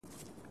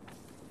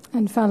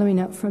And following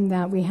up from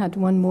that, we had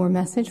one more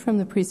message from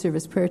the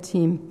pre-service prayer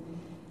team,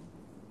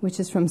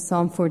 which is from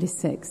Psalm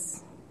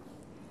 46.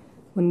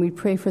 When we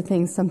pray for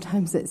things,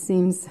 sometimes it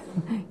seems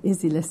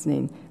easy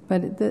listening.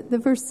 But the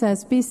verse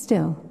says, "Be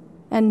still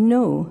and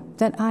know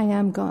that I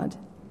am God.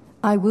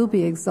 I will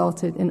be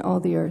exalted in all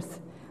the earth.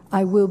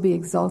 I will be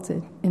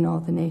exalted in all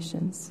the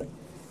nations."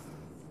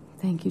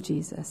 Thank you,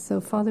 Jesus.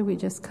 So, Father, we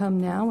just come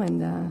now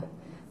and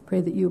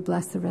pray that you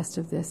bless the rest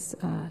of this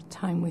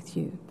time with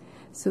you.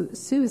 So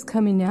Sue is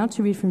coming now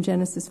to read from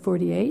Genesis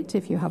 48,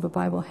 if you have a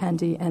Bible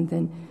handy, and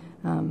then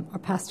our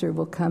pastor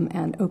will come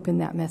and open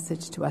that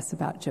message to us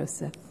about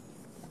Joseph.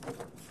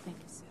 Thank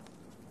you, Sue.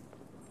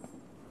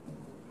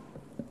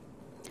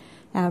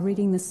 Our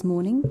reading this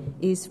morning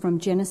is from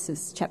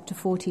Genesis chapter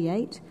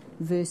 48,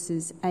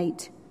 verses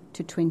 8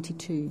 to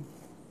 22.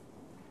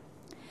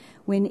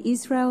 When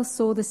Israel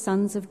saw the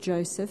sons of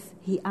Joseph,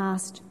 he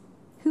asked,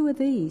 "Who are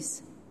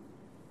these?"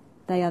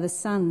 "They are the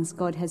sons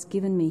God has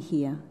given me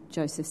here,"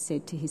 Joseph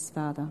said to his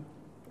father.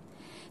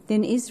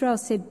 Then Israel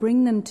said,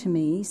 "Bring them to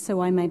me so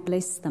I may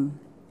bless them."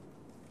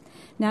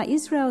 Now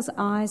Israel's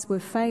eyes were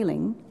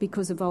failing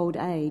because of old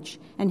age,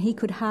 and he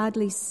could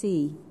hardly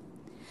see.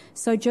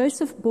 So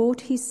Joseph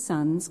brought his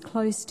sons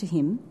close to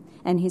him,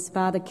 and his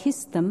father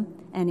kissed them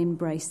and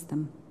embraced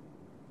them.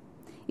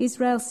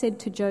 Israel said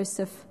to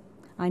Joseph,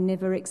 "I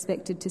never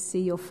expected to see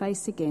your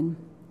face again,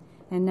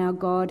 and now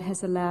God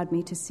has allowed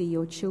me to see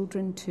your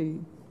children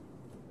too."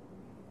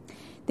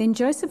 Then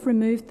Joseph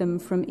removed them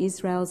from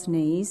Israel's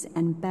knees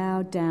and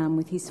bowed down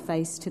with his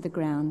face to the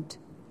ground.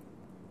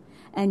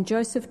 And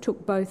Joseph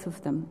took both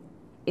of them,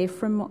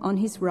 Ephraim on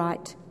his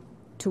right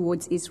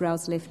towards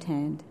Israel's left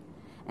hand,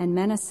 and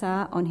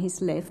Manasseh on his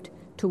left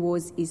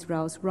towards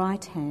Israel's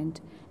right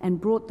hand,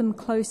 and brought them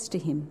close to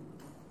him.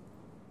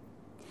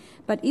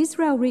 But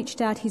Israel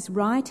reached out his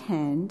right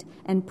hand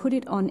and put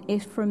it on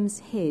Ephraim's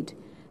head,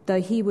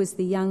 though he was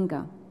the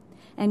younger.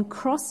 And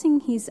crossing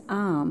his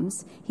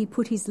arms, he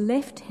put his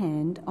left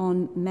hand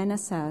on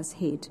Manasseh's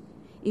head,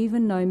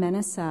 even though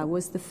Manasseh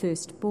was the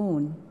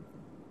firstborn.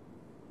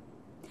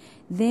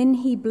 Then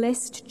he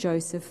blessed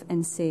Joseph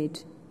and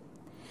said,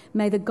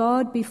 "May the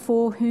God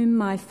before whom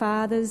my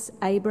fathers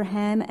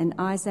Abraham and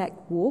Isaac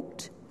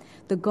walked,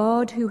 the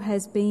God who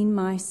has been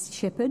my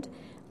shepherd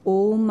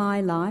all my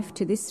life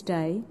to this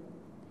day,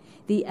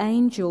 the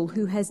angel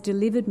who has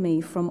delivered me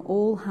from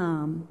all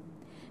harm,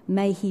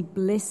 may he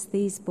bless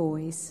these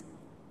boys.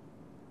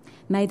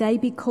 May they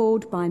be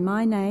called by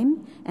my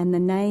name and the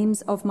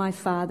names of my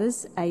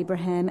fathers,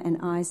 Abraham and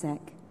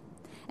Isaac,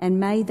 and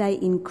may they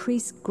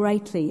increase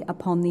greatly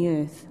upon the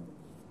earth."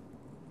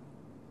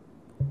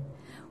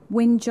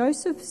 When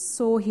Joseph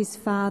saw his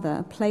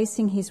father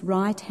placing his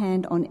right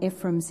hand on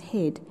Ephraim's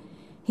head,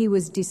 he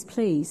was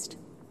displeased.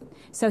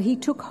 So he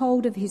took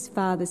hold of his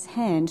father's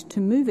hand to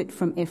move it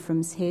from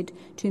Ephraim's head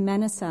to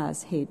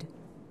Manasseh's head.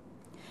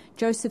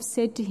 Joseph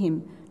said to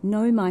him,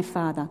 "No, my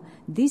father,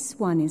 this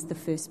one is the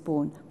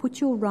firstborn.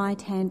 Put your right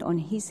hand on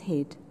his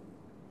head."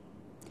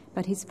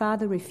 But his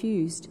father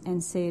refused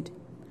and said,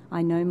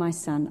 "I know, my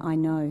son, I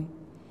know.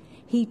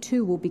 He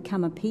too will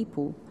become a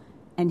people,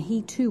 and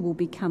he too will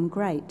become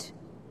great.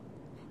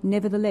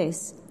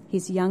 Nevertheless,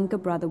 his younger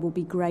brother will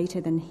be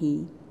greater than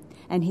he,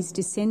 and his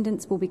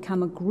descendants will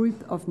become a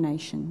group of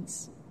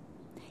nations."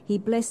 He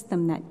blessed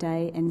them that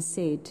day and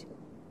said,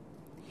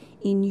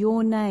 "In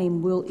your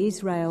name will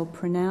Israel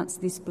pronounce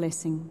this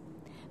blessing.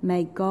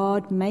 May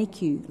God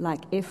make you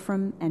like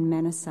Ephraim and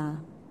Manasseh."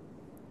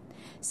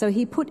 So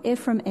he put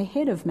Ephraim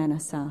ahead of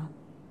Manasseh.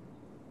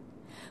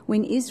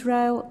 Then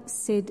Israel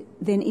said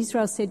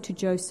to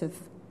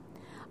Joseph,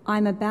 "I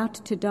am about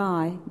to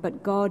die,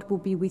 but God will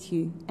be with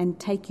you and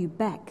take you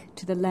back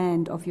to the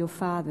land of your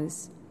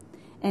fathers.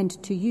 And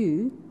to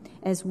you,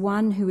 as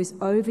one who is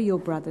over your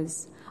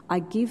brothers, I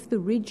give the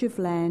ridge of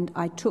land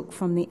I took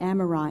from the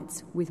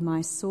Amorites with my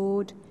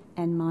sword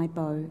and my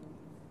bow."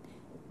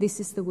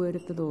 This is the word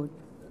of the Lord.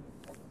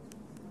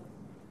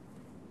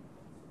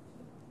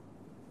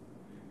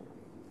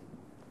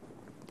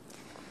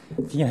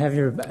 If you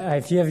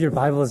have your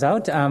Bibles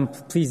out,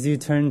 please do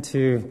turn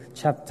to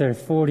chapter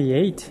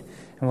 48,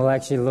 and we'll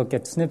actually look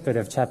at a snippet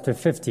of chapter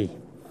 50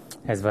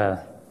 as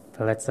well.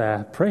 But let's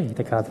pray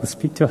that God will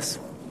speak to us.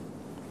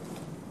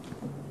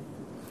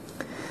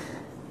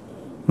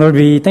 Lord,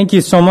 we thank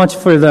you so much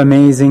for the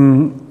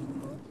amazing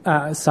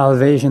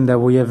salvation that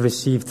we have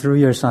received through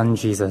your Son,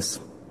 Jesus.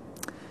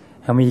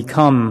 And we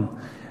come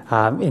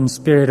in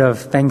spirit of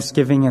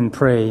thanksgiving and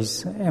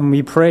praise, and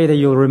we pray that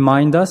you'll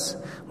remind us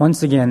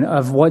once again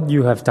of what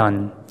you have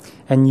done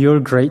and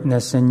your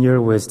greatness and your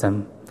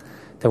wisdom,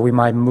 that we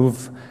might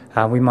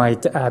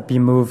be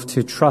moved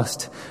to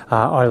trust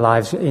our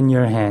lives in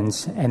your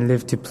hands and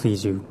live to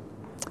please you.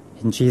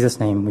 In Jesus'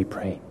 name we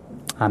pray.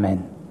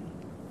 Amen.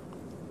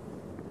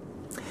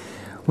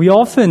 We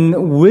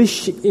often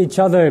wish each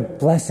other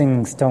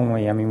blessings, don't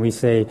we? I mean, we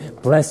say,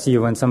 "Bless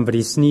you," when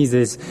somebody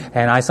sneezes,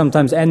 and I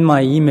sometimes end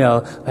my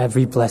email,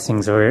 "Every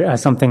blessings," or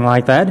something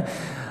like that.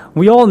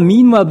 We all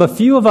mean well, but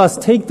few of us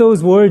take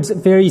those words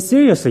very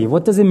seriously.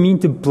 What does it mean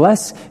to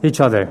bless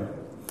each other?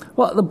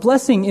 Well, the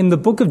blessing in the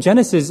book of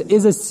Genesis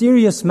is a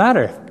serious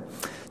matter.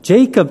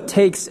 Jacob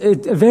takes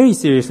it very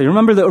seriously.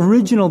 Remember the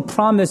original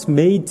promise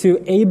made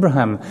to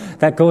Abraham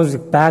that goes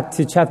back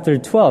to chapter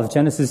 12,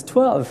 Genesis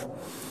 12.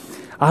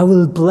 I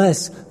will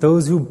bless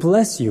those who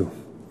bless you.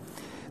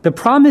 The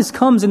promise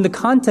comes in the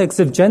context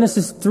of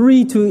Genesis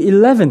 3 to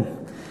 11,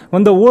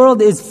 when the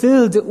world is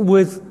filled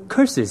with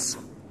curses.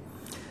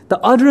 The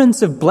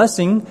utterance of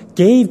blessing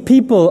gave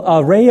people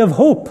a ray of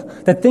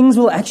hope that things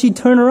will actually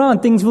turn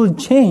around, things will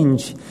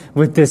change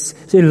with this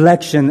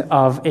election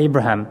of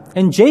Abraham.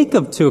 And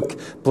Jacob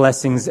took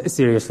blessings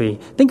seriously.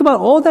 Think about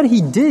all that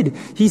he did.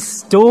 He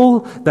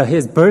stole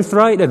his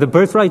birthright, the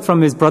birthright from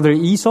his brother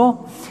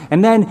Esau,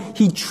 and then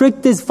he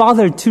tricked his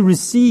father to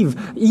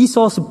receive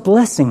Esau's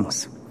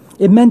blessings.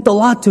 It meant a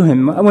lot to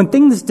him. When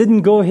things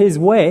didn't go his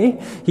way,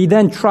 he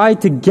then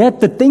tried to get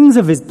the things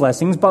of his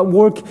blessings by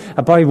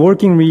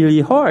working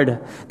really hard.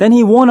 Then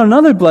he won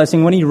another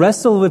blessing when he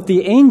wrestled with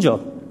the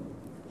angel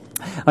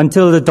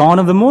until the dawn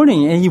of the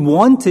morning. And he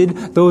wanted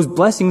those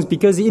blessings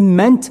because it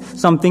meant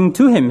something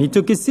to him. He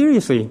took it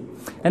seriously.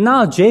 And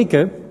now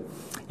Jacob,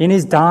 in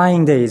his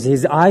dying days,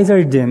 his eyes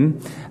are dim.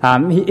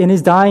 In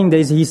his dying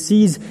days, he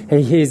sees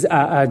his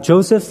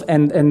Joseph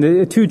and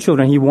the two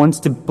children. He wants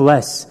to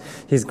bless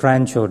his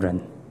grandchildren.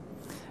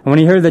 And when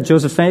he heard that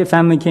Joseph's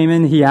family came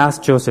in, he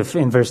asked Joseph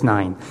in verse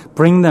 9,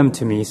 bring them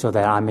to me so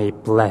that I may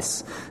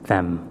bless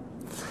them.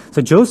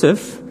 So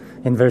Joseph,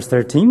 in verse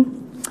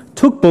 13,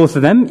 took both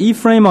of them,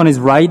 Ephraim on his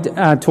right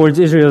towards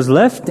Israel's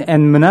left,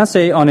 and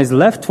Manasseh on his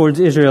left towards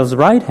Israel's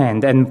right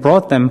hand, and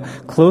brought them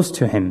close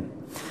to him.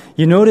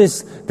 You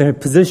notice their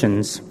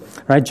positions,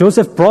 right?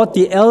 Joseph brought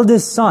the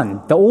eldest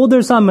son, the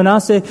older son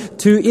Manasseh,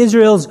 to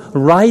Israel's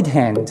right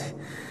hand.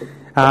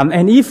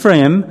 And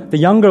Ephraim, the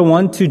younger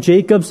one, to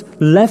Jacob's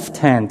left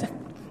hand.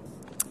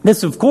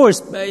 This, of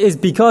course, is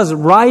because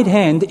right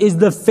hand is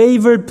the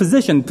favored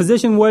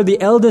position where the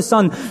eldest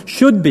son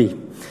should be.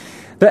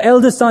 The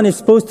eldest son is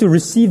supposed to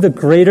receive the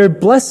greater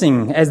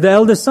blessing. As the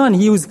eldest son,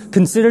 he was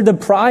considered the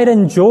pride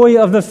and joy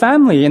of the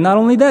family. And not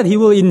only that, he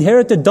will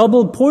inherit the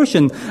double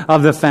portion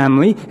of the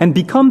family and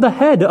become the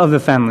head of the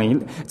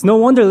family. It's no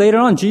wonder later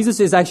on Jesus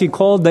is actually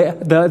called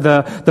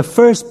the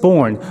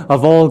firstborn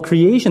of all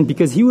creation,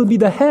 because he will be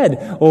the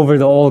head over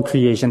the all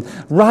creation.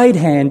 Right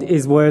hand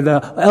is where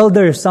the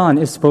elder son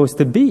is supposed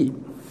to be.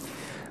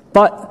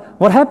 But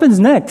what happens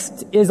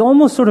next is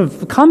almost sort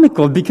of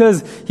comical,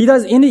 because he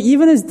does, in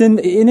his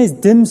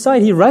dim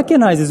sight, he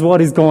recognizes what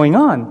is going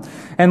on.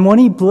 And when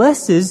he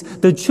blesses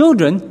the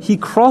children, he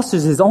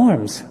crosses his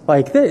arms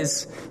like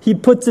this. He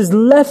puts his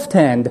left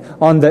hand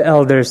on the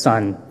elder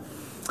son,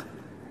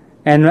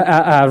 and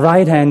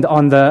right hand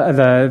on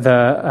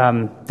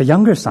the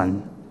younger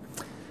son.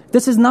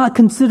 This is not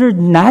considered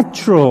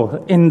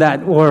natural in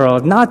that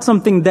world, not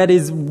something that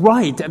is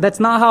right.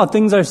 That's not how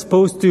things are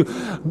supposed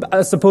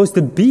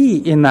to be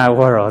in that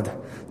world.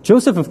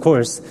 Joseph, of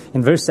course,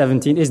 in verse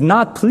 17, is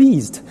not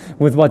pleased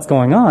with what's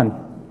going on.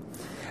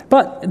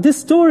 But this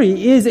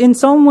story is in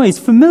some ways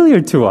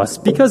familiar to us,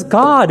 because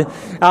God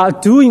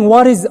doing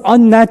what is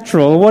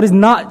unnatural, what is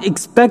not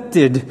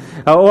expected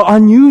or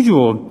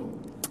unusual,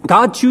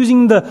 God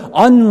choosing the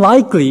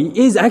unlikely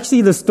is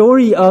actually the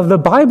story of the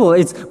Bible.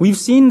 We've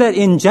seen that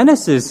in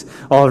Genesis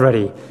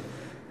already.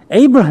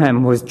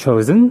 Abraham was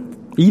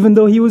chosen, even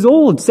though he was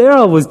old.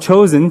 Sarah was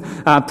chosen,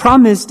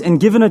 promised, and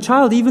given a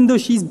child, even though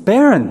she's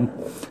barren.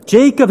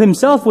 Jacob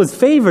himself was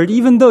favored,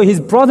 even though his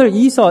brother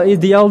Esau is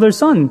the elder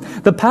son.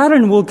 The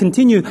pattern will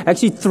continue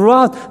actually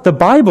throughout the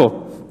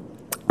Bible.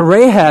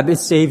 Rahab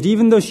is saved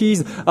even though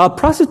she's a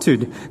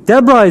prostitute.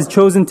 Deborah is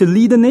chosen to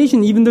lead a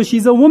nation even though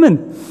she's a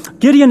woman.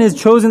 Gideon is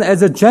chosen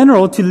as a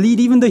general to lead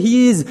even though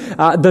he is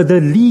the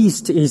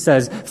least, he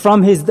says,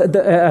 from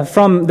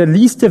the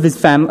least of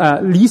his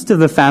least of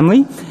the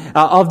family,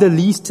 of the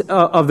least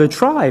of the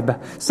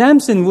tribe.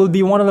 Samson will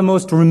be one of the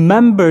most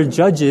remembered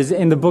judges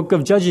in the book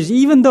of Judges,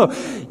 even though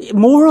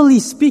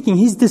morally speaking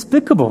he's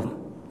despicable.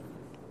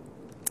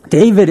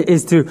 David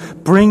is to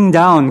bring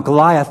down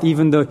Goliath,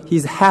 even though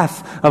he's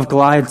half of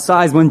Goliath's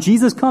size. When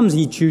Jesus comes,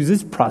 he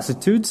chooses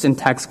prostitutes and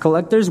tax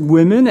collectors,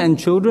 women and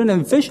children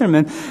and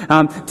fishermen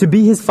to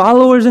be his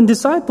followers and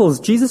disciples.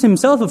 Jesus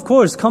himself, of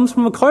course, comes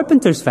from a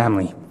carpenter's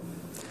family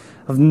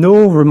of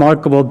no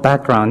remarkable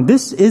background.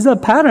 This is a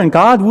pattern.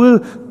 God will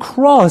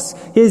cross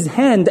his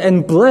hand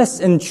and bless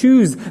and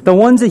choose the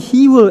ones that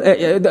he will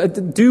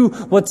do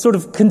what's sort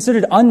of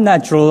considered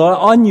unnatural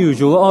or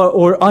unusual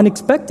or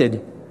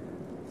unexpected.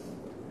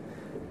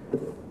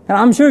 And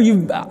I'm sure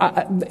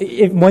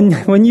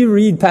when you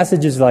read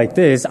passages like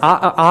this,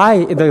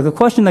 the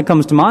question that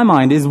comes to my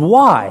mind is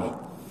why?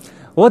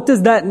 What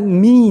does that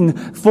mean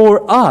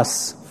for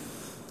us?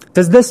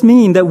 Does this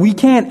mean that we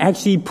can't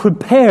actually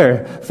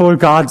prepare for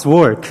God's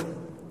work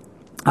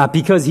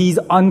because he's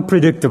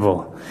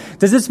unpredictable?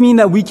 Does this mean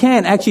that we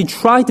can't actually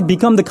try to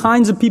become the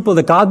kinds of people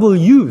that God will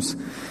use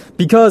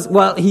because,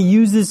 well, he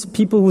uses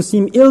people who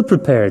seem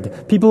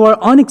ill-prepared, people who are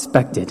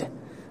unexpected?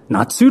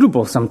 Not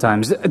suitable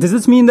sometimes. Does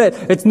this mean that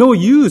it's no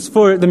use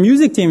for the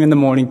music team in the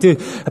morning to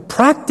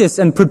practice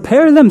and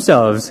prepare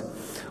themselves?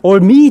 or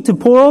me to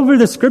pore over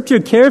the scripture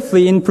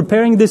carefully in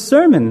preparing this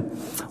sermon,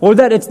 or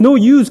that it's no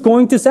use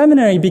going to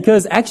seminary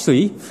because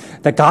actually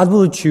that God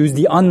will choose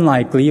the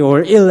unlikely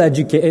or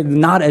ill-educated,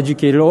 not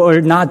educated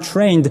or not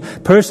trained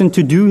person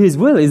to do His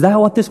will. Is that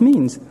what this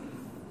means?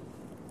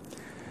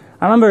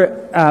 I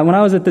remember when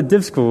I was at the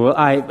div school,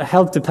 I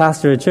helped to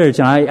pastor a church,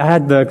 and I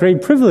had the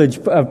great privilege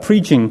of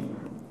preaching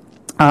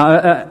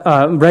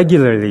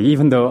regularly,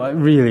 even though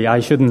really I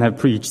shouldn't have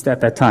preached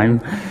at that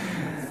time.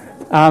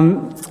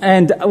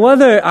 And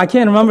whether, I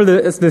can't remember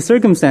the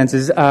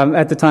circumstances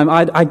at the time,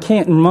 I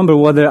can't remember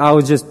whether I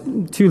was just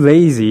too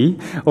lazy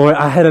or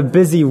I had a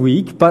busy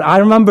week, but I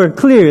remember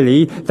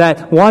clearly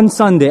that one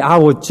Sunday I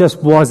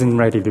just wasn't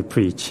ready to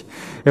preach.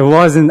 It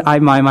wasn't,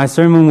 my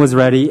sermon was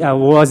ready, I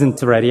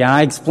wasn't ready. And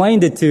I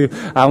explained it to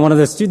one of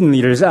the student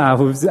leaders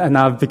who's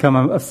now become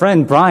a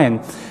friend,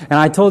 Brian. And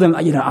I told him,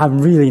 I'm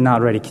really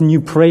not ready. Can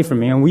you pray for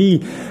me? And we,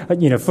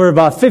 for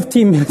about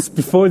 15 minutes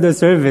before the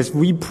service,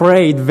 I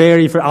prayed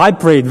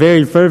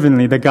very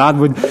fervently that God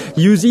would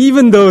use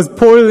even those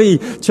poorly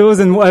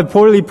chosen,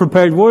 poorly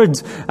prepared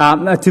words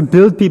to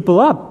build people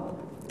up.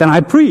 Then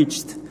I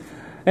preached.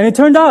 And it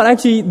turned out,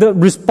 actually, the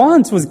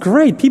response was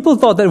great. People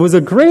thought that it was a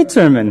great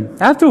sermon.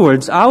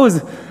 Afterwards,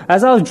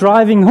 as I was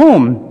driving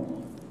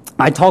home,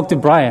 I talked to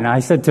Brian. I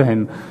said to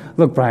him,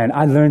 look, Brian,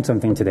 I learned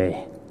something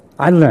today.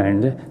 I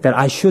learned that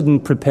I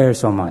shouldn't prepare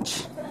so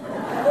much.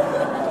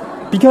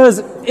 Because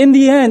in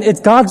the end, it's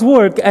God's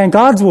work and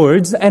God's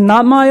words and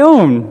not my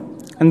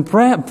own. And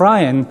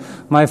Brian,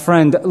 my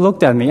friend,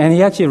 looked at me, and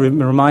he actually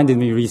reminded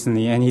me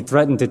recently, and he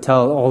threatened to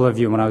tell all of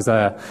you when I was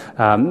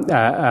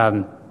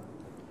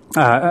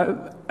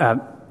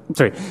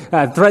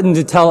threatened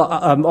to tell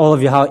all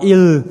of you how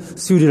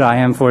ill-suited I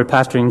am for a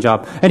pastoring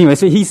job. Anyway,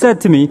 so he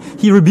said to me,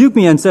 he rebuked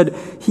me and said,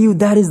 Hugh,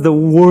 that is the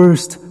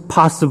worst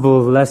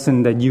possible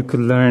lesson that you could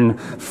learn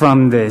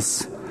from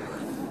this.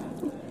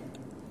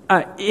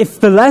 If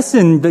the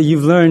lesson that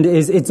you've learned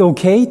is it's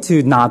okay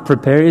to not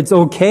prepare, it's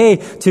okay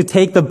to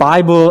take the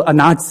Bible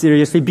not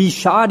seriously, be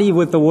shoddy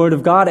with the Word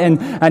of God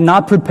and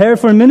not prepare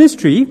for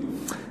ministry,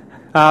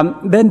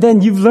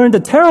 then you've learned a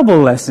terrible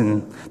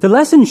lesson. The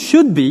lesson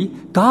should be,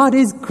 God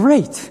is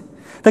great.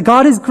 That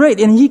God is great,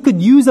 and He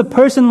could use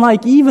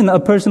even a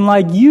person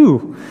like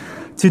you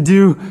to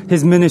do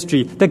His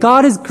ministry. That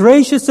God is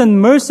gracious and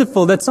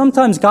merciful, that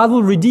sometimes God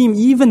will redeem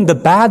even the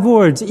bad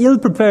words,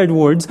 ill-prepared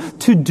words,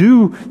 to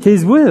do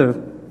His will.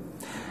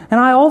 And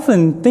I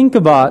often think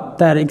about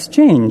that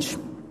exchange.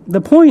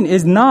 The point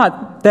is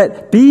not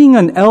that being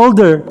an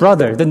elder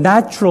brother, the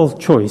natural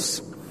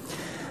choice,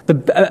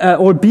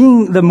 or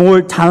being the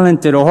more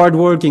talented or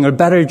hardworking or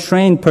better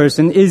trained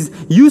person is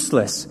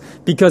useless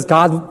because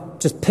God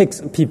just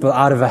picks people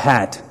out of a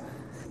hat.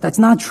 That's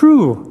not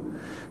true.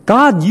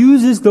 God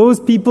uses those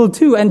people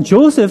too, and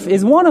Joseph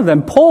is one of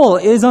them. Paul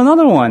is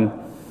another one.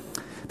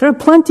 There are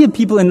plenty of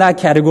people in that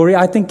category,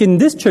 I think, in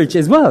this church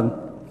as well.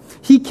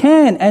 He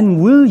can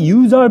and will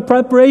use our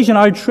preparation,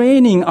 our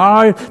training,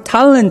 our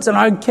talents, and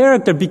our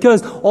character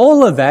because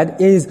all of that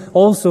is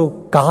also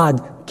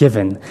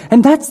God-given.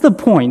 And that's the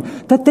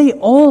point, that they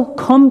all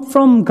come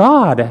from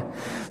God.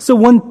 So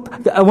when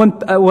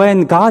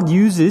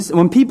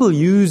people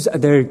use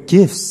their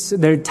gifts,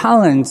 their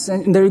talents,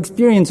 and their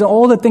experience, and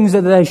all the things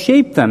that have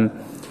shaped them,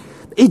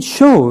 it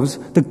shows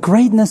the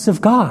greatness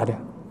of God.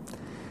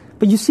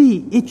 But you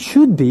see, it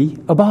should be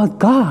about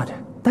God.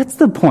 That's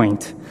the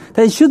point.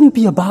 That it shouldn't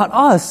be about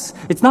us.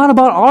 It's not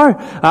about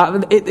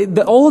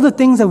all the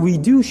things that we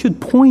do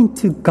should point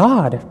to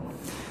God.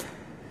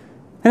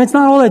 And it's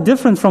not all that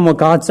different from what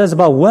God says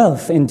about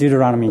wealth in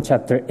Deuteronomy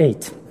chapter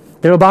 8.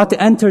 They're about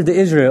to enter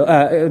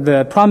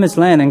the promised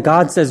land, and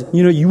God says,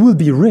 you will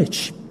be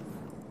rich.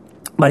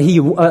 But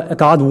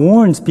God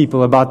warns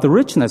people about the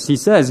richness. He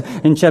says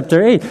in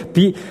chapter 8,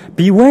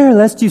 beware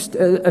lest you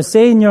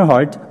say in your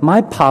heart,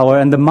 my power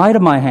and the might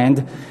of my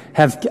hand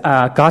have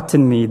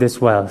gotten me this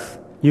wealth.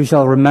 You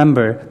shall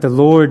remember the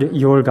Lord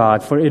your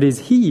God, for it is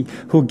He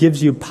who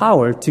gives you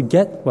power to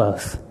get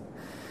wealth.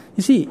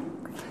 You see,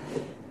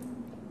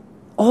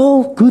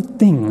 all good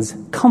things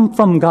come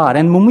from God.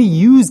 And when we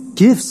use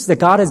gifts that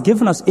God has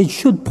given us, it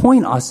should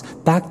point us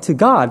back to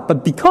God.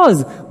 But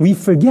because we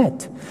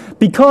forget,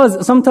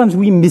 because sometimes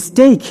we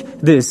mistake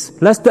this,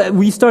 lest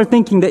we start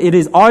thinking that it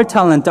is our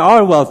talent,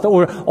 our wealth,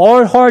 or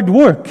our hard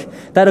work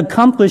that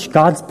accomplish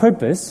God's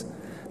purpose,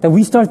 that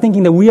we start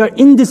thinking that we are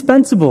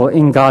indispensable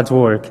in God's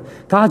work.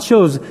 God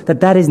shows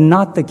that that is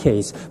not the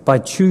case by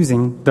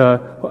choosing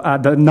the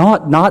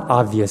not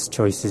obvious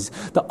choices,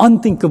 the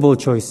unthinkable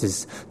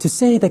choices, to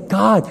say that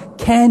God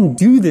can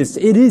do this.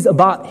 It is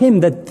about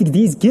Him, that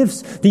these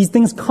gifts, these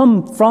things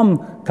come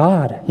from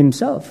God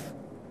Himself.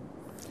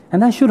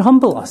 And that should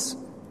humble us,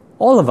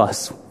 all of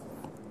us.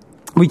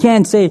 We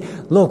can't say,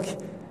 look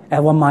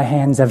at what my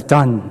hands have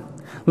done.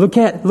 Look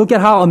at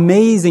how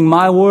amazing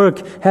my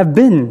work have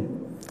been.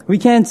 We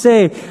can't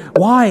say,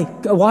 why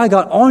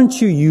God, aren't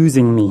you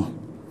using me?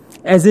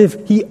 As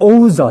if He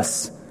owes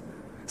us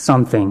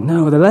something.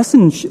 No, the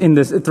lesson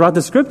throughout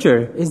the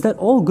scripture is that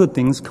all good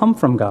things come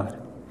from God.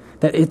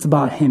 that it's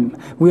about Him.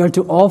 We are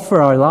to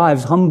offer our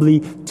lives humbly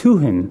to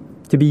Him,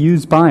 to be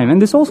used by Him.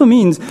 And this also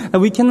means that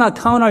we cannot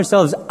count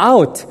ourselves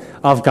out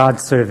of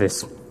God's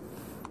service.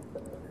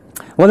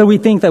 Whether we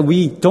think that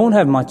we don't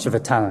have much of a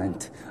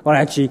talent, or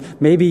actually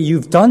maybe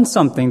you've done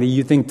something that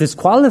you think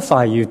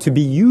disqualify you to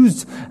be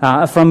used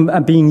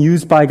from being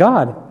used by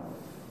God.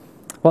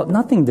 Well,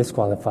 nothing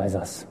disqualifies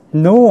us.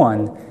 No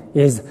one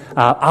is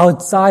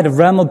outside of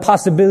realm of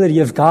possibility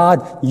of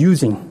God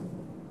using.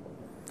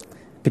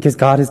 Because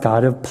God is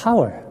God of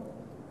power.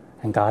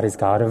 And God is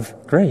God of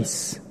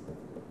grace.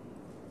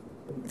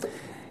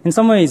 In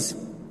some ways,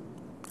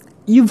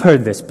 you've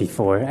heard this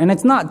before, and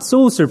it's not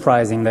so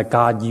surprising that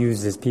God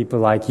uses people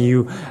like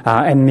you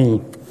and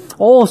me.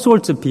 All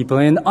sorts of people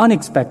in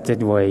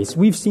unexpected ways.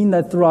 We've seen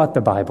that throughout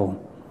the Bible.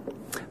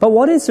 But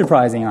what is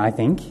surprising, I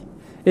think,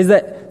 is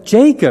that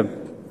Jacob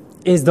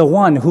is the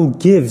one who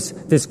gives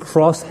this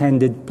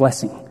cross-handed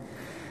blessing.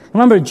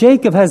 Remember,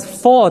 Jacob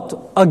has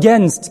fought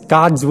against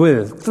God's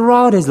will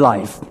throughout his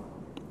life.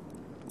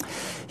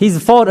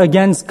 He's fought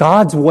against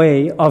God's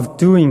way of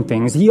doing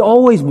things. He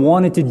always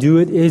wanted to do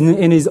it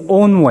in his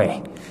own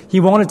way. He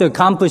wanted to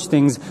accomplish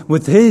things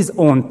with his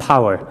own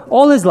power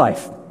all his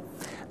life.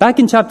 Back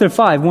in chapter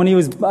 5, when he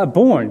was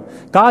born,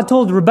 God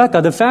told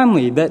Rebekah, the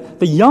family, that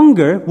the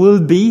younger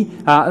will be,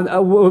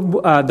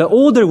 the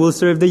older will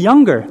serve the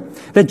younger.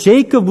 That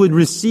Jacob would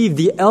receive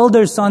the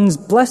elder son's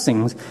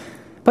blessings.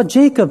 But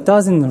Jacob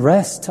doesn't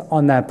rest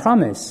on that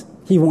promise.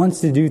 He wants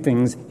to do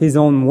things his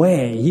own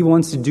way. He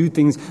wants to do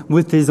things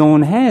with his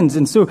own hands.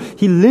 And so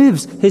he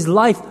lives his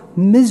life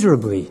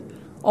miserably,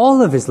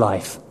 all of his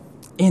life,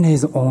 in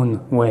his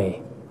own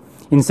way.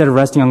 Instead of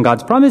resting on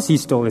God's promise, he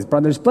stole his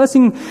brother's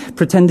blessing,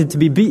 pretended to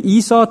be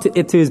Esau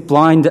to his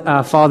blind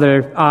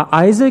father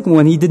Isaac.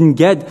 When he didn't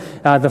get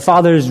the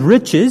father's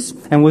riches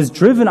and was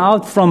driven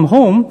out from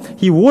home,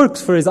 he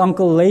works for his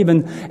uncle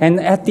Laban. And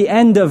at the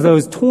end of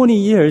those 20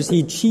 years,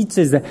 he cheats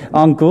his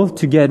uncle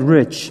to get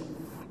rich.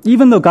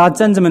 Even though God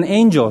sends him an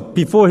angel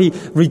before he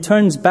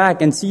returns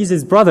back and sees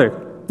his brother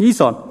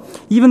Esau,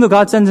 even though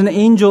God sends an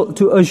angel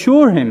to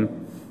assure him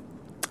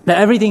that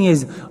everything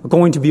is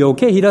going to be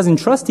okay, he doesn't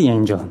trust the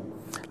angel.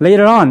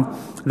 Later on,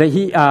 that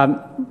he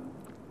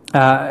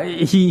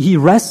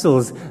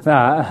wrestles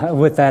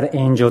with that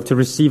angel to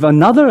receive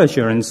another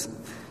assurance.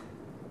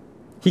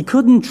 He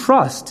couldn't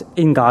trust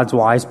in God's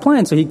wise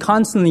plan, so he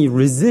constantly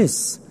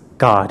resists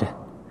God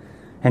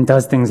and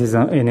does things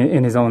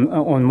in his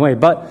own way.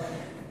 But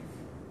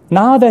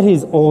now that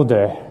he's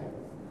older,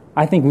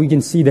 I think we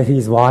can see that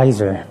he's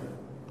wiser.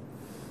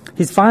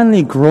 He's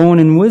finally grown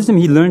in wisdom.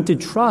 He learned to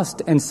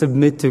trust and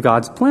submit to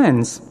God's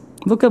plans.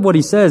 Look at what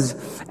he says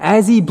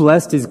as he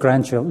blessed his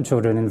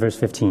grandchildren in verse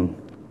 15.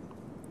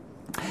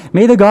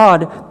 May the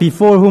God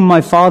before whom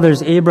my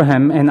fathers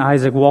Abraham and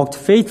Isaac walked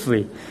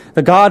faithfully,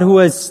 the God who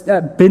has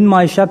been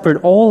my shepherd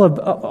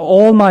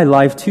all my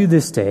life to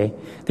this day,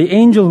 the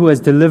angel who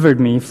has delivered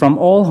me from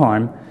all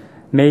harm,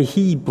 may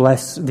he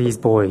bless these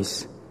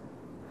boys.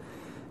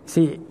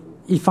 See,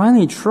 he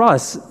finally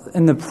trusts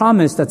in the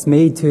promise that's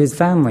made to his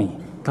family.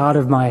 God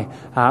of my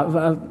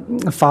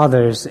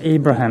fathers,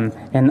 Abraham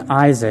and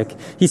Isaac.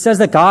 He says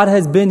that God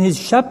has been his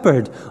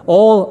shepherd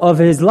all of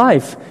his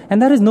life.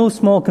 And that is no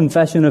small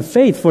confession of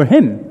faith for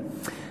him.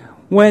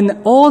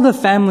 When all the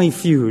family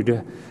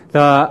feud,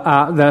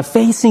 the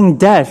facing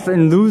death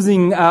and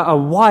losing a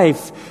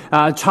wife,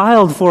 a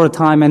child for a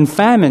time, and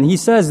famine, he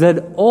says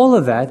that all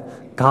of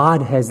that,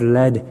 God has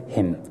led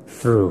him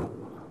through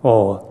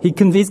all.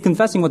 He's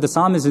confessing what the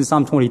psalmist in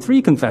Psalm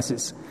 23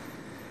 confesses.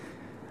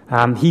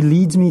 He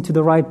leads me to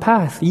the right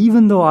path.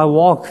 Even though I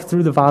walk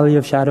through the valley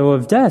of shadow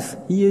of death,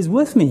 he is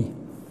with me.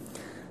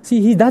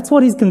 See, that's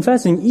what he's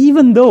confessing.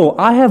 Even though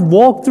I have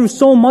walked through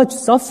so much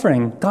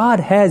suffering,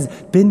 God has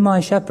been my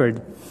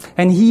shepherd.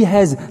 And he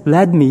has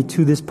led me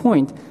to this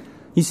point.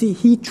 You see,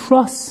 he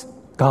trusts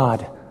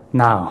God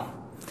now.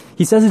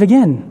 He says it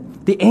again.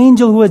 The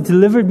angel who has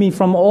delivered me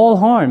from all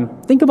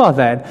harm. Think about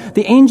that.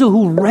 The angel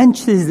who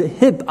wrenched his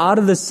hip out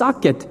of the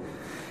socket.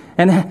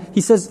 And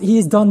he says, he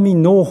has done me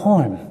no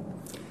harm.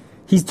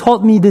 He's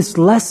taught me this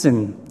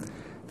lesson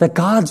that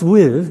God's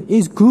will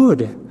is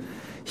good.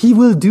 He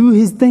will do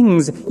his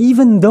things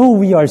even though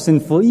we are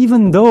sinful,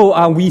 even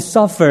though we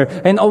suffer,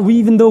 and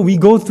even though we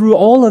go through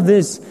all of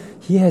this.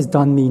 He has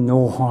done me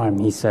no harm,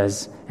 he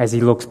says, as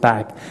he looks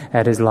back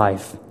at his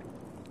life.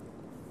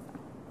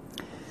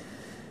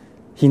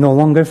 He no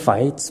longer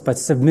fights, but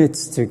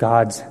submits to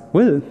God's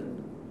will.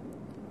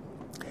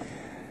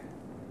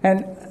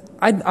 And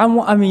I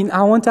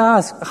want to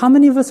ask, how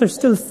many of us are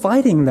still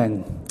fighting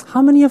then?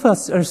 How many of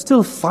us are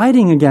still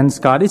fighting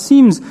against God? It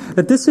seems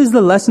that this is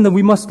the lesson that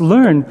we must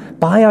learn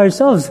by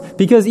ourselves.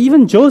 Because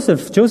even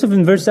Joseph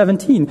in verse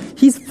 17,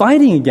 he's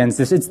fighting against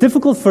this. It's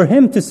difficult for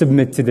him to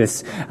submit to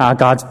this,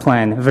 God's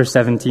plan, verse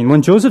 17.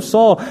 When Joseph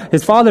saw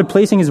his father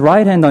placing his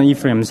right hand on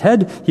Ephraim's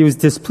head, he was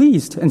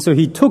displeased. And so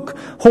he took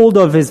hold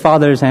of his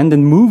father's hand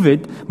and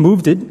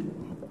moved it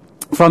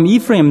from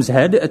Ephraim's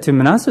head to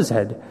Manasseh's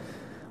head.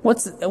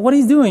 What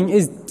he's doing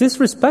is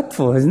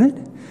disrespectful, isn't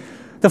it?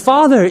 The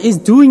father is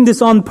doing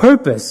this on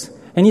purpose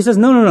And he says,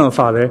 no,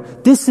 Father,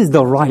 this is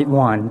the right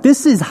one.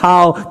 This is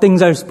how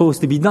things are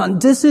supposed to be done.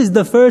 This is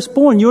the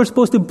firstborn. You're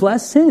supposed to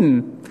bless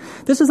him.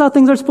 This is how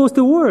things are supposed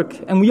to work.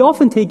 And we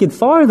often take it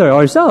farther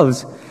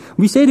ourselves.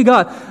 We say to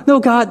God, no,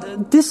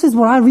 God, this is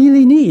what I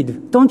really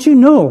need. Don't you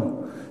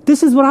know?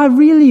 This is what I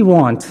really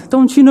want.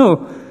 Don't you know?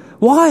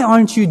 Why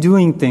aren't you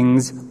doing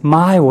things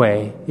my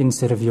way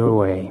instead of your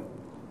way?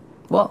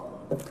 Well,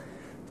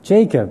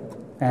 Jacob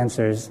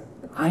answers,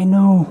 I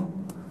know,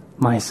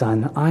 my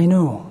son, I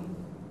know.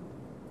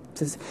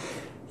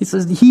 He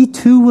says, he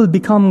too will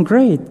become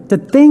great. The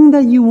thing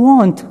that you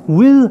want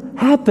will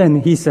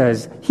happen, he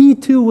says. He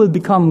too will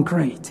become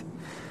great.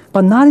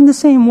 But not in the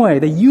same way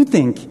that you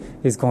think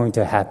is going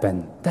to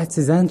happen. That's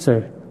his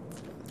answer.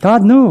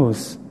 God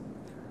knows.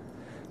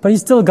 But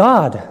he's still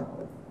God.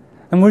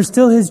 And we're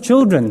still his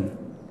children.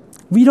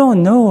 We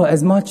don't know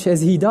as much as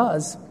he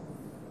does.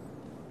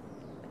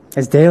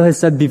 As Dale has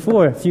said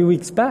before a few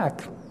weeks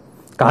back,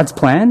 God's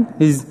plan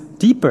is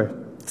deeper,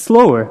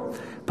 slower,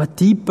 but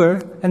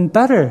deeper and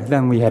better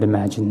than we had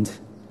imagined.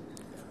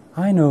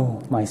 I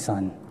know, my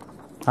son.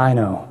 I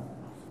know.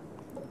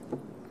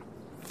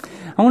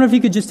 I wonder if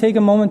you could just take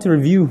a moment to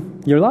review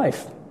your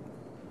life.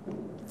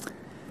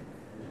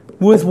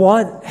 With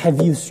what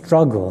have you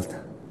struggled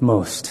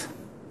most?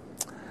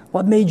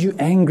 What made you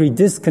angry,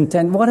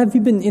 discontent?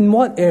 In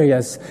what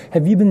areas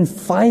have you been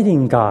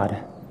fighting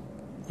God?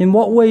 In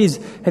what ways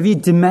have you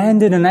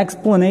demanded an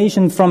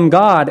explanation from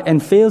God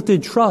and failed to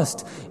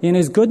trust in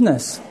his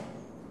goodness?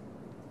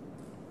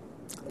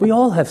 We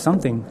all have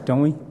something,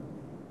 don't we?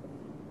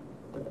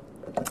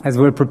 As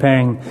we're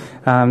preparing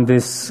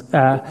this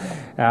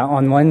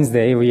on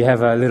Wednesday, we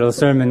have a little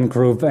sermon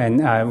group,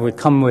 and we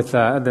come with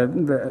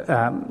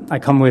I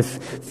come with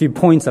a few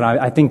points that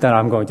I think that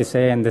I'm going to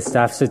say, and the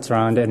staff sits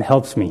around and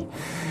helps me.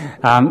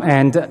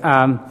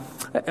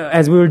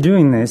 As we were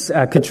doing this,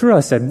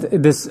 Keturah said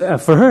this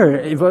for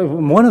her.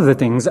 One of the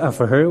things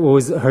for her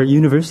was her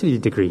university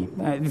degree.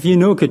 If you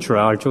know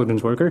Keturah, our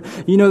children's worker,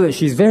 you know that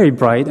she's very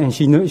bright, and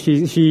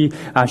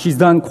she's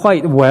done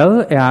quite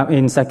well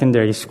in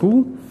secondary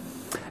school.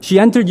 She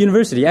entered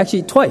university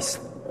actually twice,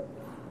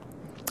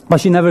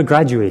 but she never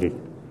graduated.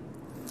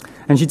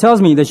 And she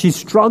tells me that she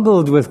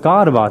struggled with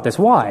God about this.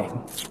 Why?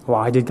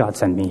 Why did God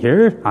send me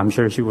here? I'm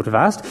sure she would have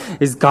asked.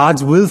 Is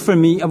God's will for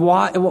me?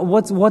 Why?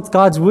 What's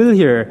God's will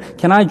here?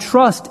 Can I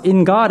trust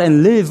in God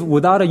and live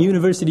without a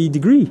university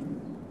degree?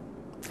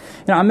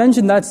 I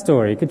mentioned that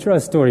story,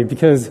 Keturah's story,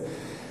 because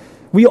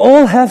we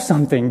all have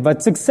something,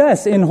 but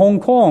success in Hong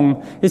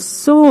Kong is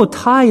so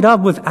tied up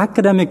with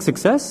academic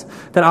success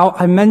that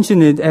I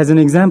mentioned it as an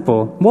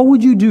example. What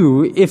would you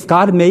do if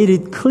God made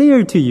it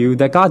clear to you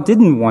that God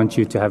didn't want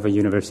you to have a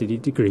university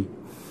degree?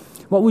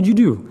 What would you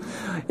do?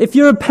 If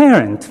you're a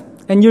parent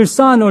and your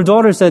son or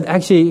daughter said,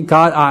 actually,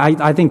 God,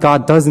 I think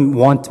God doesn't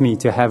want me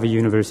to have a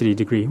university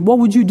degree, what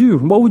would you do?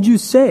 What would you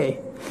say?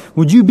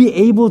 Would you be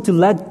able to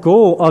let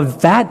go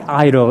of that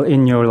idol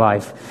in your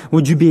life?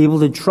 Would you be able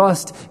to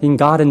trust in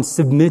God and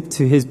submit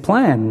to his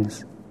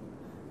plans?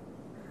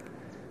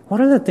 What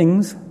are the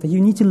things that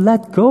you need to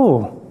let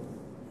go?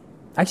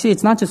 Actually,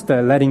 it's not just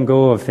the letting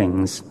go of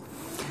things.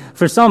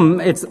 For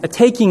some, it's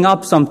taking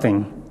up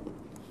something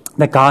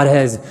that God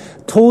has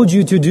told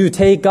you to do,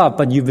 take up,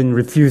 but you've been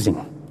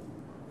refusing.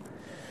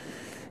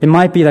 It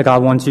might be that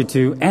God wants you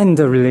to end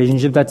a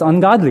relationship that's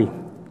ungodly.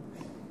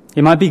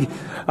 It might be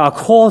a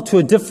call to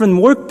a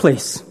different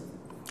workplace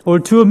or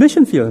to a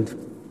mission field.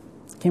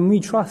 Can we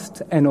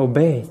trust and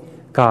obey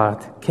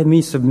God? Can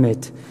we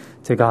submit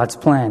to God's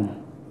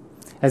plan?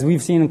 As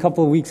we've seen a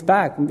couple of weeks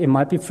back, it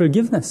might be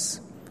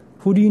forgiveness.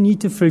 Who do you need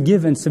to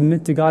forgive and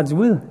submit to God's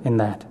will in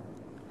that?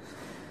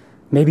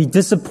 Maybe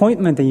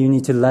disappointment that you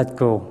need to let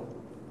go.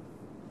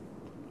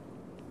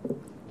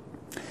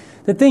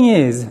 The thing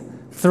is,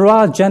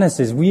 throughout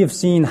Genesis, we have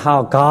seen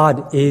how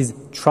God is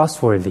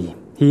trustworthy.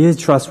 He is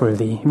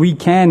trustworthy. We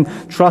can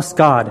trust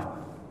God.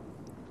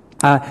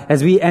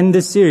 As we end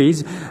this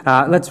series,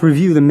 let's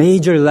review the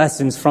major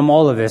lessons from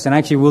all of this. And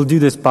actually, we'll do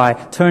this by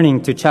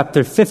turning to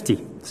chapter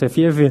 50. So if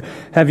you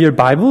have your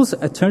Bibles,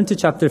 turn to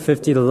chapter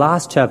 50, the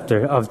last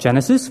chapter of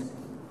Genesis.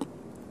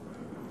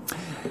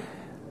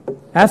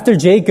 After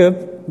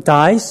Jacob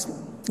dies,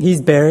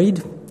 he's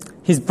buried.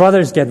 His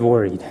brothers get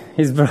worried.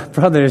 His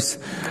brothers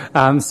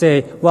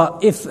say, well,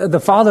 if the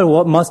father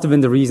must have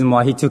been the reason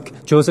why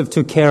Joseph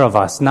took care of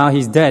us. Now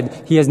he's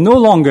dead. He has no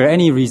longer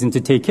any reason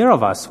to take care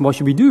of us. What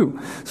should we do?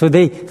 So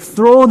they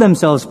throw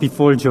themselves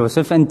before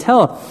Joseph and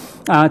tell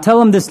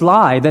him this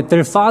lie that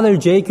their father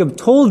Jacob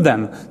told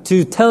them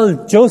to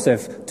tell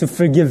Joseph to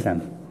forgive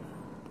them.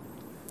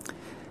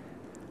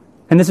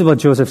 And this is what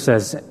Joseph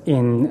says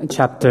in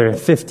chapter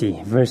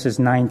 50, verses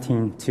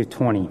 19 to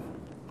 20.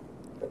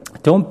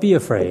 Don't be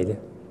afraid.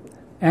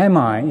 Am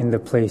I in the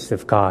place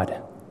of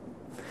God?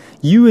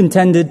 You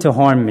intended to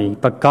harm me,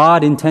 but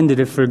God intended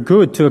it for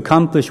good to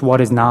accomplish what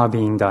is now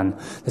being done,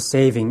 the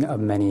saving of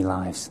many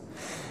lives.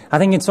 I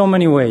think in so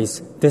many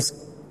ways, this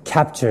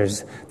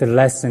captures the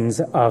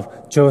lessons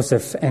of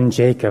Joseph and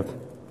Jacob.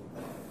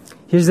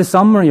 Here's the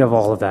summary of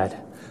all of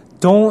that.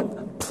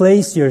 Don't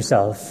place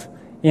yourself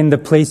in the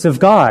place of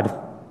God?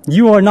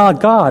 You are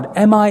not God.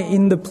 Am I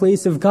in the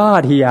place of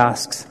God? He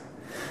asks.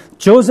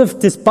 Joseph,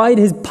 despite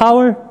his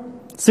power,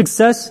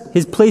 success,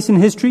 his place in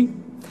history,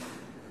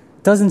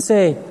 doesn't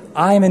say,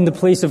 I am in the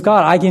place of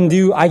God. I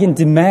can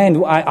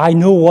demand, I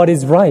know what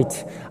is right.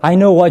 I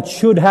know what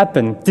should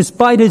happen.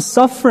 Despite his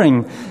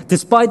suffering,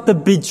 despite the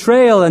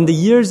betrayal and the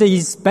years that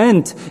he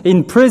spent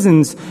in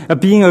prisons,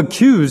 being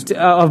accused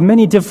of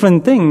many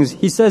different things,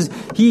 he says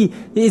he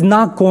is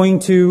not going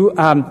to,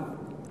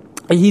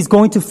 he's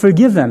going to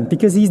forgive them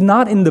because he's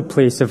not in the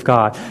place of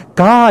God.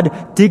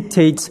 God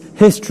dictates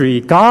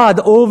history. God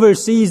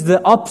oversees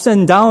the ups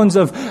and downs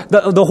of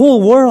the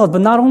whole world,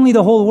 but not only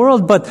the whole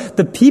world, but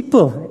the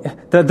people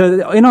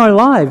in our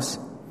lives.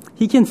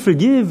 He can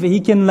forgive. He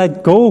can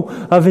let go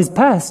of his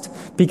past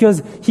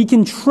because he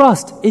can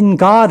trust in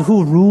God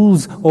who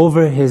rules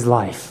over his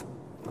life.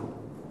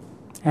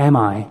 Am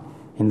I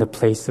in the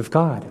place of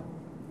God?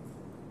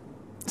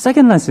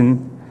 Second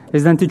lesson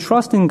is then to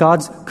trust in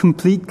God's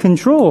complete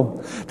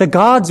control. That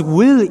God's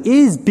will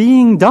is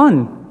being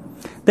done.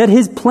 That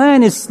his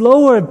plan is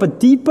slower but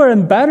deeper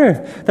and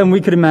better than we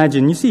could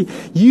imagine. You see,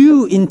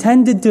 you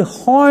intended to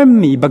harm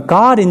me, but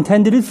God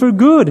intended it for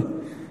good,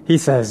 he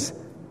says.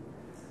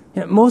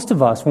 You know, most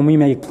of us, when we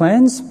make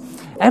plans,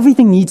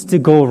 everything needs to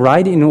go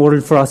right in order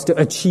for us to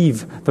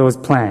achieve those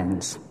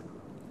plans.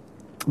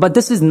 But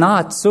this is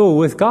not so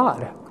with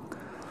God.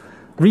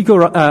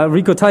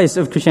 Rico Tice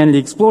of Christianity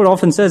Explored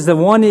often says that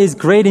one is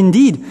great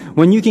indeed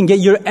when you can get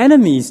your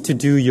enemies to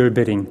do your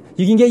bidding.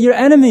 You can get your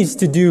enemies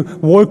to do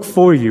work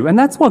for you. And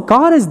that's what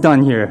God has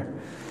done here.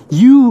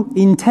 You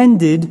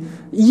intended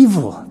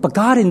evil, but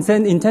God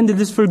intended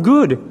this for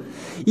good.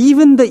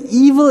 Even the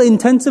evil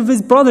intents of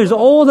his brothers,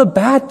 all the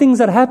bad things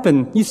that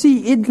happened, you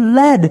see, it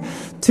led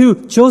to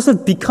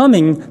Joseph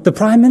becoming the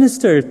prime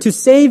minister, to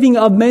saving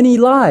of many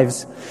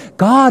lives.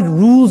 God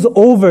rules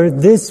over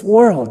this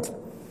world.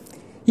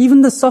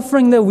 Even the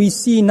suffering that we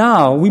see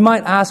now, we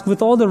might ask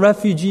with all the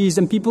refugees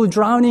and people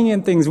drowning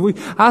in things, we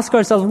ask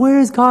ourselves, where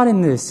is God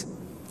in this?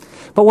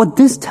 But what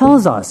this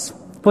tells us,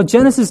 what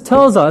Genesis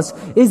tells us,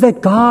 is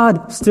that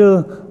God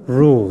still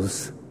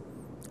rules,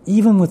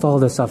 even with all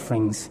the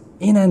sufferings,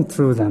 in and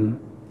through them.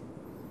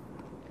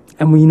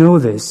 And we know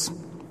this.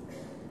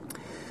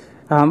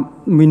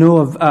 We know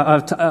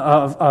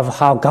of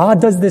how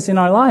God does this in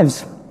our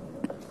lives.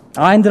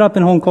 I ended up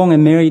in Hong Kong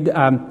and married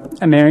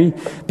Mary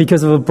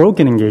because of a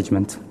broken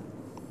engagement.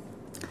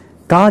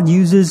 God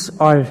uses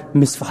our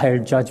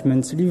misfired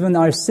judgments, even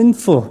our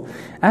sinful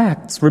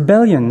acts,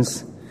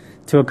 rebellions,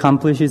 to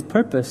accomplish his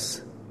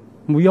purpose.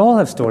 We all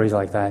have stories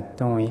like that,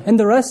 don't we? And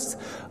the rest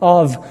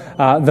of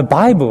the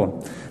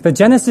Bible, the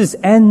Genesis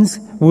ends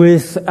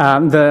with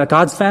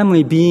God's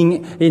family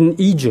being in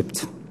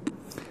Egypt.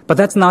 But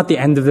that's not the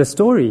end of the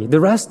story. The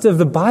rest of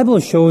the Bible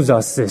shows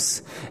us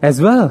this as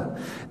well.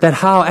 That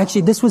how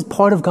actually this was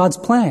part of God's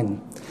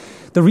plan.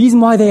 The reason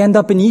why they end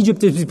up in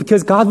Egypt is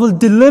because God will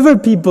deliver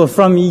people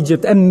from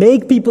Egypt and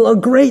make people a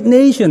great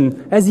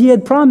nation as he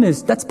had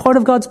promised. That's part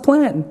of God's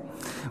plan.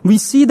 We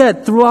see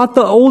that throughout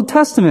the Old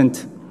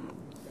Testament.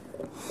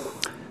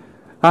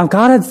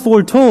 God had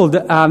foretold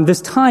this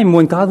time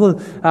when God will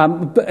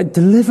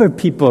deliver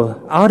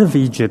people out of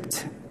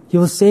Egypt. He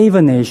will save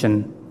a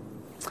nation.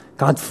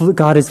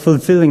 God is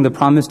fulfilling the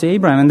promise to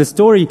Abraham, and the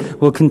story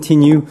will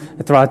continue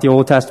throughout the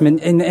Old Testament.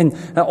 And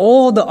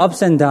all the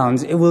ups and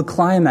downs, it will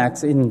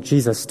climax in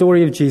Jesus,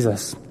 story of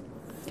Jesus,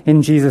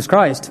 in Jesus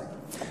Christ.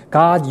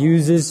 God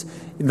uses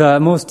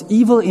the most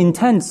evil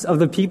intents of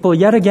the people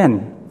yet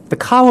again, the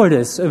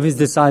cowardice of his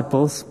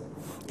disciples,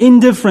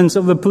 indifference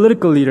of the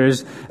political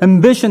leaders,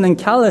 ambition and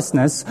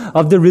callousness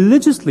of the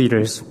religious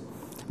leaders,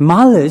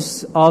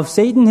 malice of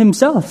Satan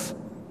himself,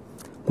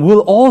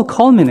 will all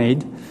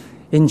culminate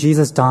in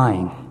Jesus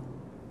dying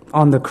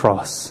on the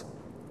cross.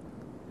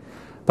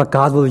 But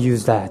God will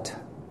use that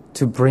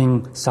to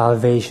bring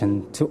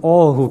salvation to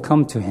all who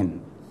come to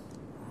him.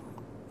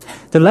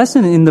 The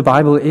lesson in the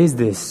Bible is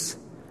this: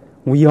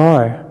 we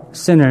are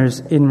sinners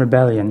in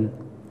rebellion.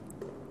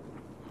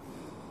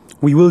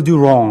 We will do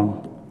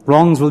wrong.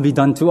 Wrongs will be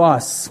done to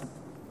us.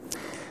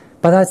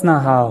 But that's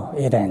not how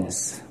it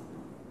ends.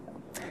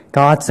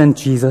 God sent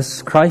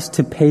Jesus Christ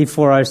to pay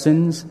for our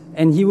sins,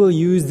 and he will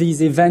use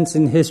these events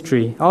in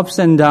history, ups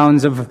and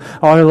downs of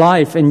our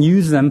life, and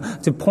use them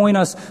to point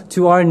us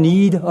to our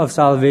need of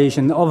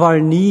salvation, of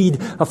our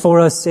need for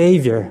a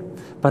Savior,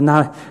 but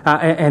not,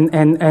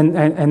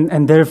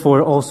 and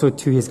therefore also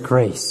to his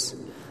grace,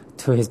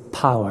 to his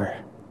power.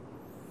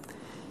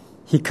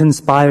 He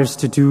conspires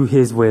to do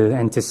his will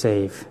and to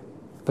save.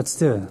 But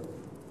still,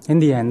 in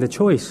the end, the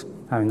choice,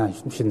 I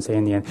shouldn't say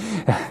in the end,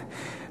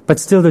 but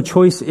still the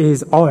choice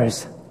is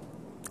ours.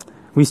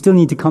 We still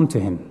need to come to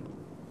him.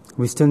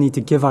 We still need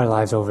to give our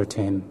lives over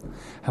to him.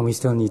 And we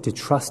still need to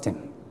trust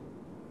him.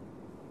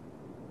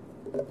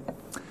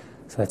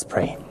 So let's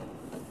pray.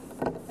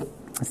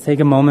 Let's take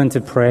a moment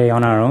to pray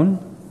on our own.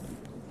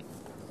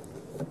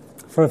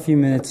 For a few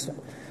minutes,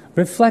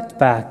 reflect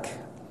back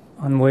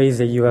on ways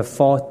that you have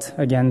fought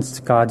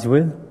against God's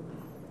will.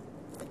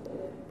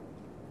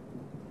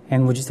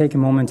 And would you take a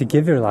moment to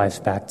give your lives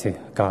back to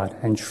God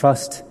and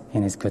trust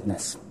in His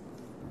goodness?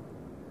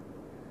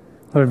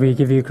 Lord, we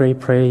give you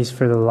great praise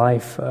for the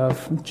life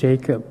of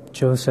Jacob,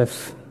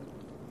 Joseph,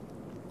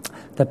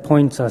 that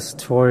points us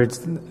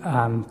towards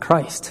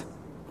Christ,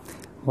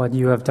 what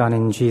you have done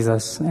in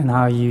Jesus, and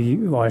how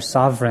you are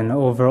sovereign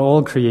over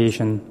all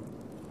creation.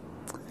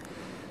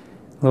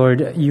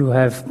 Lord, you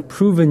have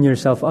proven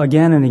yourself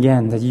again and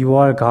again that you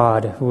are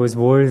God who is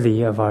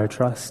worthy of our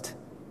trust.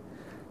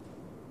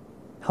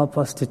 Help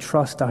us to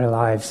trust our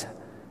lives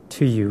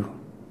to you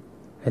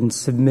and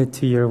submit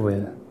to your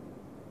will.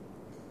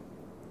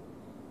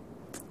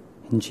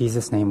 In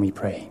Jesus' name we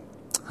pray.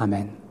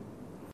 Amen.